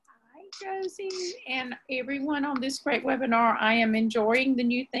 Hi, Josie, and everyone on this great webinar. I am enjoying the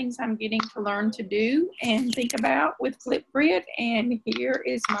new things I'm getting to learn to do and think about with FlipGrid. And here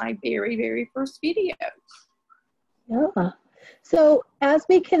is my very, very first video. Yeah. So as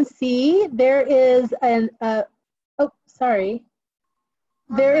we can see, there is there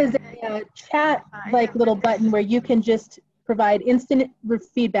is a chat like little button where you can just provide instant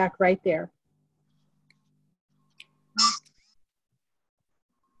feedback right there.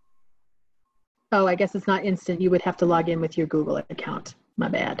 Oh, I guess it's not instant. You would have to log in with your Google account. My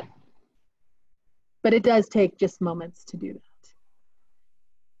bad. But it does take just moments to do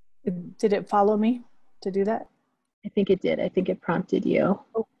that. Did it follow me to do that? I think it did. I think it prompted you.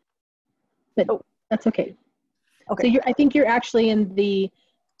 Oh. But that's okay. Okay. So I think you're actually in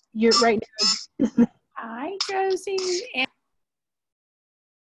you're right now. Hi, Josie.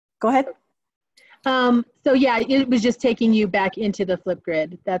 Go ahead. So yeah, it was just taking you back into the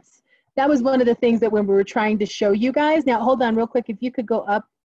FlipGrid. That was one of the things that when we were trying to show you guys. Now hold on real quick. If you could go up,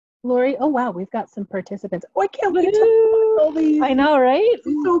 Lori. Oh wow, we've got some participants. Oh, I can't wait to watch all these. I know, right? It's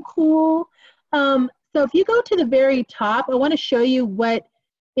so cool. So if you go to the very top, I want to show you what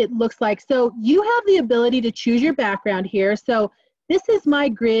it looks like. So you have the ability to choose your background here. So this is my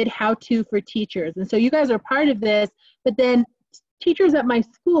grid how-to for teachers. And so you guys are part of this, but then teachers at my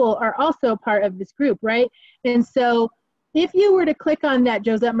school are also part of this group, right? And so if you were to click on that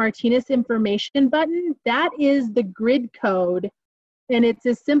Josette Martinez information button, that is the grid code. And it's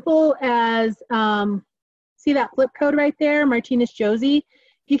as simple as, see that flip code right there, Martinez Josie?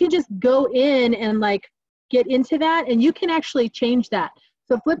 You can just go in and like get into that, and you can actually change that.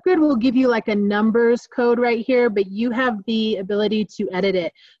 So FlipGrid will give you like a numbers code right here, but you have the ability to edit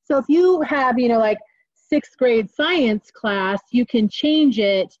it. So if you have, like 6th grade science class, you can change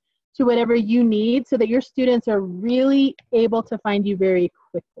it to whatever you need so that your students are really able to find you very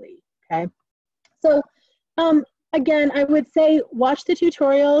quickly, okay? So again, I would say watch the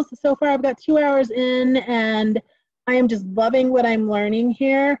tutorials. So far I've got 2 hours in and I am just loving what I'm learning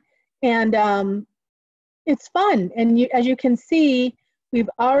here. And it's fun. And as you can see, we've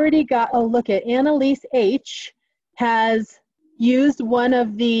already got a look at Annalise H. has used one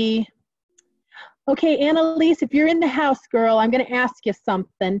of the, okay, Annalise, if you're in the house, girl, I'm going to ask you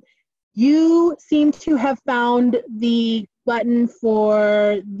something. You seem to have found the button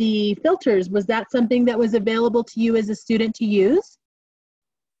for the filters. Was that something that was available to you as a student to use?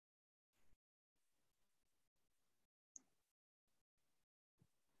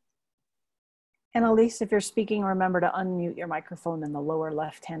 Annalise, if you're speaking, remember to unmute your microphone in the lower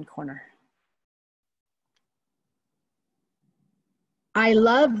left-hand corner. I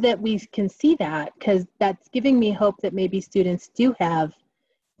love that we can see that because that's giving me hope that maybe students do have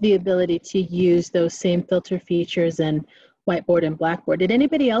the ability to use those same filter features in Whiteboard and Blackboard. Did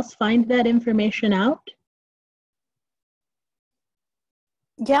anybody else find that information out?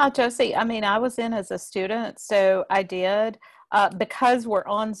 Yeah, Josie, I mean, I was in as a student, so I did. Because we're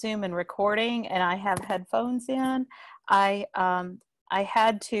on Zoom and recording and I have headphones in, I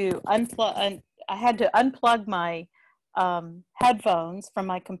had to unplug my headphones from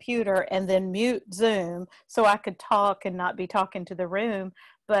my computer and then mute Zoom so I could talk and not be talking to the room.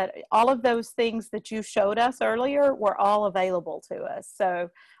 But all of those things that you showed us earlier were all available to us. So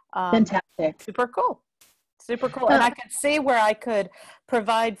Fantastic. super cool. Super cool. And I could see where I could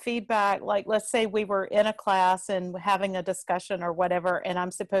provide feedback. Like, let's say we were in a class and having a discussion or whatever, and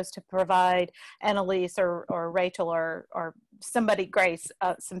I'm supposed to provide Annalise or Rachel or somebody, Grace,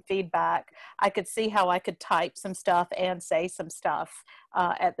 some feedback. I could see how I could type some stuff and say some stuff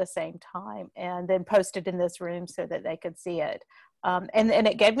at the same time, and then post it in this room so that they could see it. And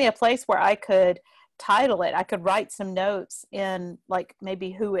it gave me a place where I could title it. I could write some notes in, like,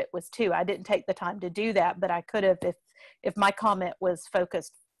 maybe who it was to. I didn't take the time to do that, but I could have if my comment was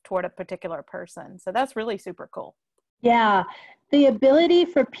focused toward a particular person. So that's really super cool. Yeah, the ability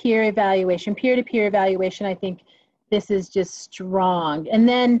for peer evaluation, peer-to-peer evaluation, I think this is just strong. And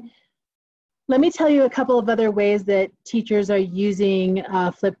then let me tell you a couple of other ways that teachers are using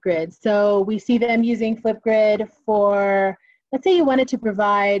FlipGrid. So we see them using FlipGrid for, let's say you wanted to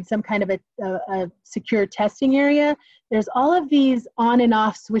provide some kind of a secure testing area. There's all of these on and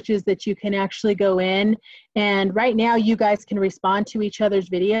off switches that you can actually go in. And right now you guys can respond to each other's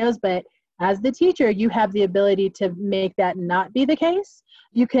videos, but as the teacher, you have the ability to make that not be the case.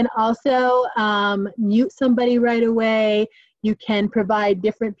 You can also mute somebody right away. You can provide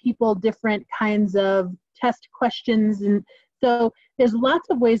different people different kinds of test questions. And so there's lots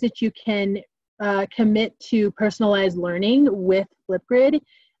of ways that you can commit to personalized learning with FlipGrid,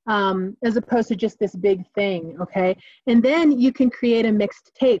 as opposed to just this big thing, okay? And then you can create a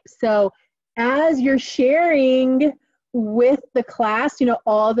mixed tape. So as you're sharing with the class, you know,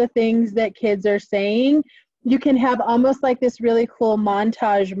 all the things that kids are saying, you can have almost like this really cool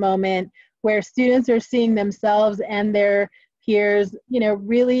montage moment where students are seeing themselves and their peers, you know,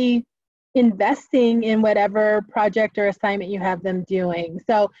 really investing in whatever project or assignment you have them doing.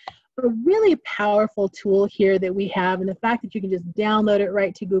 So a really powerful tool here that we have, and the fact that you can just download it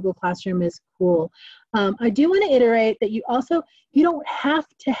right to Google Classroom is cool. I do want to iterate that you don't have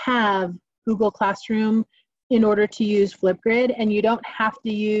to have Google Classroom in order to use FlipGrid, and you don't have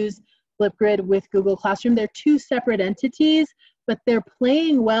to use FlipGrid with Google Classroom. They're two separate entities, but they're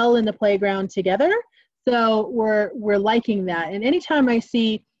playing well in the playground together. So we're liking that. And anytime I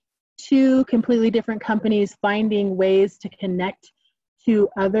see two completely different companies finding ways to connect to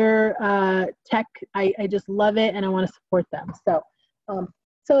other tech, I just love it, and I want to support them.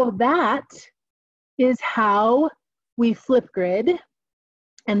 So that is how we FlipGrid,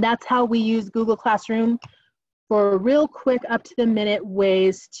 and that's how we use Google Classroom for real quick, up-to-the-minute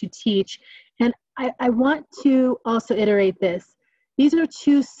ways to teach. And I want to also iterate this. These are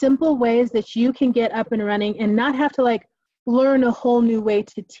two simple ways that you can get up and running and not have to like learn a whole new way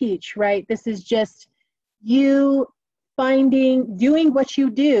to teach, right? This is just you doing what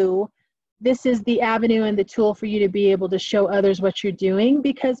you do. This is the avenue and the tool for you to be able to show others what you're doing,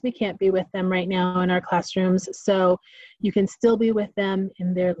 because we can't be with them right now in our classrooms. So you can still be with them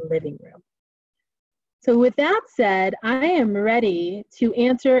in their living room. So with that said, I am ready to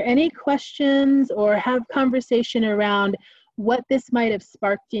answer any questions or have conversation around what this might have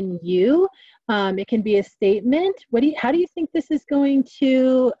sparked in you. It can be a statement. How do you think this is going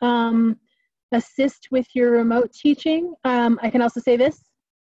to assist with your remote teaching? I can also say this.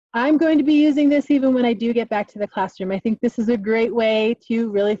 I'm going to be using this even when I do get back to the classroom. I think this is a great way to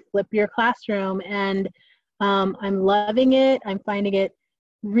really flip your classroom, and I'm loving it. I'm finding it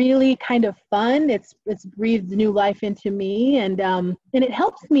really kind of fun. It's breathed new life into me, and it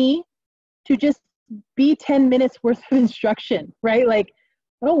helps me to just be 10 minutes worth of instruction, right? Like,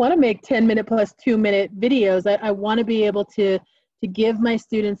 I don't want to make 10-minute plus 2-minute videos. I want to be able to give my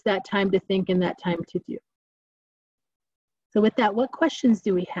students that time to think and that time to do. So with that, what questions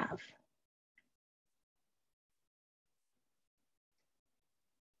do we have?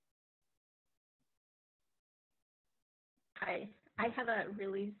 Hi, I have a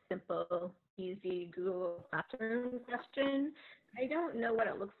really simple, easy Google Classroom question. I don't know what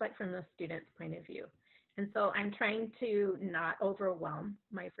it looks like from the student's point of view. And so I'm trying to not overwhelm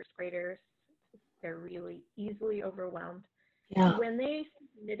my first graders. They're really easily overwhelmed. Yeah. When they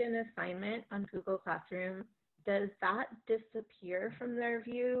submit an assignment on Google Classroom, does that disappear from their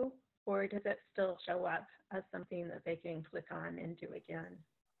view, or does it still show up as something that they can click on and do again?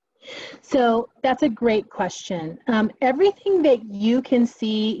 So that's a great question. Everything that you can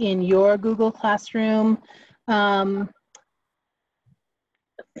see in your Google Classroom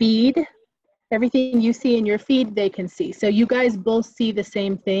feed, everything you see in your feed, they can see. So you guys both see the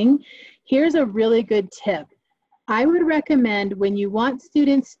same thing. Here's a really good tip. I would recommend, when you want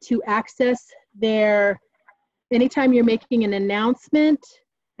students to access anytime you're making an announcement,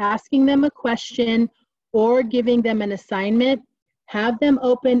 asking them a question, or giving them an assignment, have them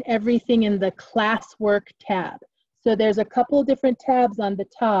open everything in the classwork tab. So there's a couple different tabs on the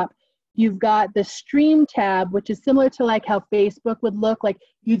top. You've got the stream tab, which is similar to like how Facebook would look like.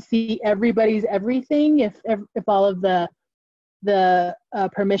 You'd see everybody's everything if all of the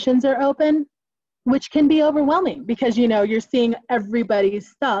permissions are open, which can be overwhelming because, you know, you're seeing everybody's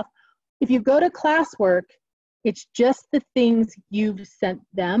stuff. If you go to classwork, it's just the things you've sent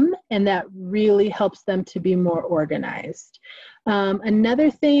them, and that really helps them to be more organized. Another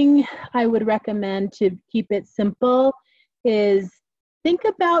thing I would recommend to keep it simple is think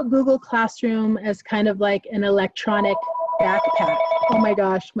about Google Classroom as kind of like an electronic backpack. Oh my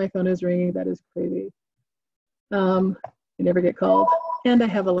gosh, my phone is ringing. That is crazy. I never get called. And I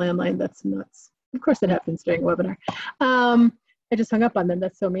have a landline. That's nuts. Of course it happens during a webinar. I just hung up on them.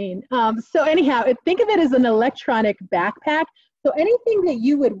 That's so mean. So anyhow, think of it as an electronic backpack. So anything that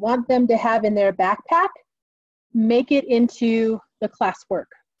you would want them to have in their backpack, make it into the classwork.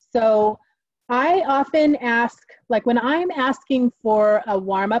 So I often ask, like when I'm asking for a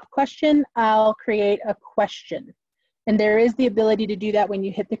warm-up question, I'll create a question. And there is the ability to do that when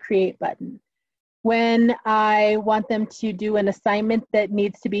you hit the create button. When I want them to do an assignment that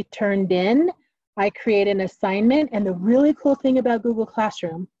needs to be turned in, I create an assignment. And the really cool thing about Google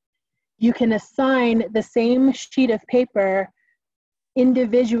Classroom, you can assign the same sheet of paper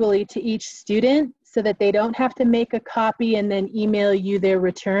individually to each student so that they don't have to make a copy and then email you their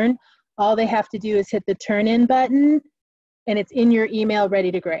return. All they have to do is hit the turn in button and it's in your email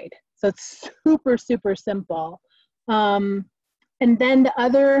ready to grade. So it's super, super simple. And then the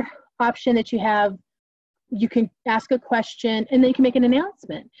other option that you have, you can ask a question and then you can make an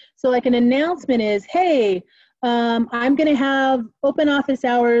announcement. So like an announcement is, hey, I'm gonna have open office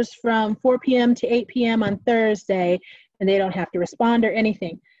hours from 4 p.m. to 8 p.m. on Thursday, and they don't have to respond or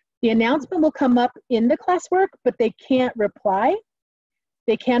anything. The announcement will come up in the classwork, but they can't reply.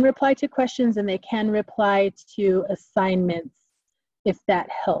 They can reply to questions and they can reply to assignments if that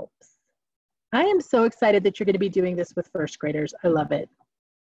helps. I am so excited that you're going to be doing this with first graders. I love it.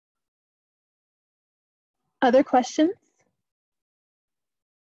 Other questions?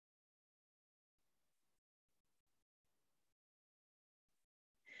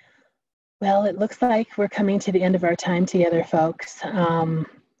 Well, it looks like we're coming to the end of our time together, folks.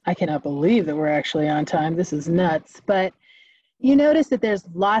 I cannot believe that we're actually on time. This is nuts. But you notice that there's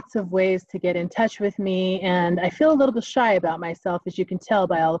lots of ways to get in touch with me, and I feel a little bit shy about myself, as you can tell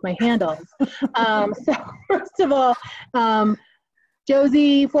by all of my handles. So first of all,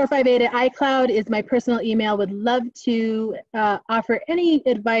 Josie458 at iCloud is my personal email. Would love to offer any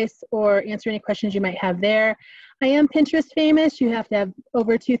advice or answer any questions you might have there. I am Pinterest famous. You have to have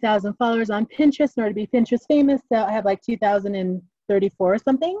over 2,000 followers on Pinterest in order to be Pinterest famous. So I have like 2,034 or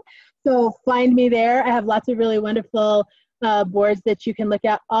something. So find me there. I have lots of really wonderful boards that you can look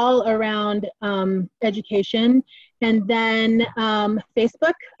at all around education. And then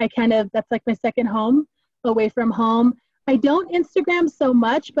Facebook, that's like my second home away from home. I don't Instagram so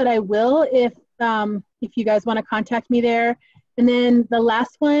much, but I will if you guys want to contact me there. And then the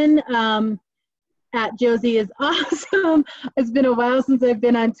last one, at Josie is awesome. It's been a while since I've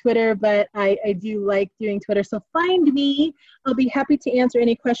been on Twitter, but I do like doing Twitter. So find me. I'll be happy to answer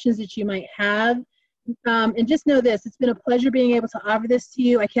any questions that you might have. And just know this, it's been a pleasure being able to offer this to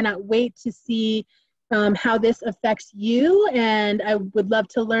you. I cannot wait to see how this affects you. And I would love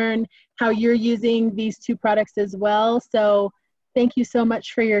to learn how you're using these two products as well. So thank you so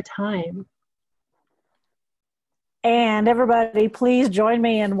much for your time. And everybody, please join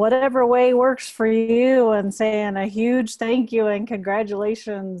me in whatever way works for you and saying a huge thank you and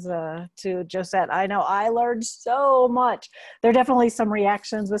congratulations to Josette. I know I learned so much. There are definitely some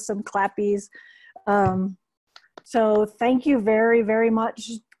reactions with some clappies. So thank you very, very much,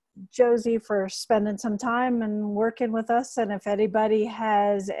 Josie, for spending some time and working with us. And if anybody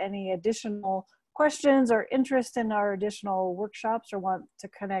has any additional questions or interest in our additional workshops or want to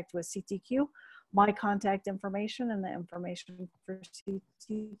connect with CTQ, my contact information and the information for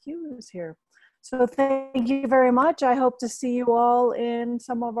CTQ is here. So thank you very much. I hope to see you all in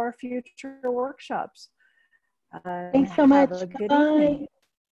some of our future workshops. Thanks so much. Have a good Bye. evening.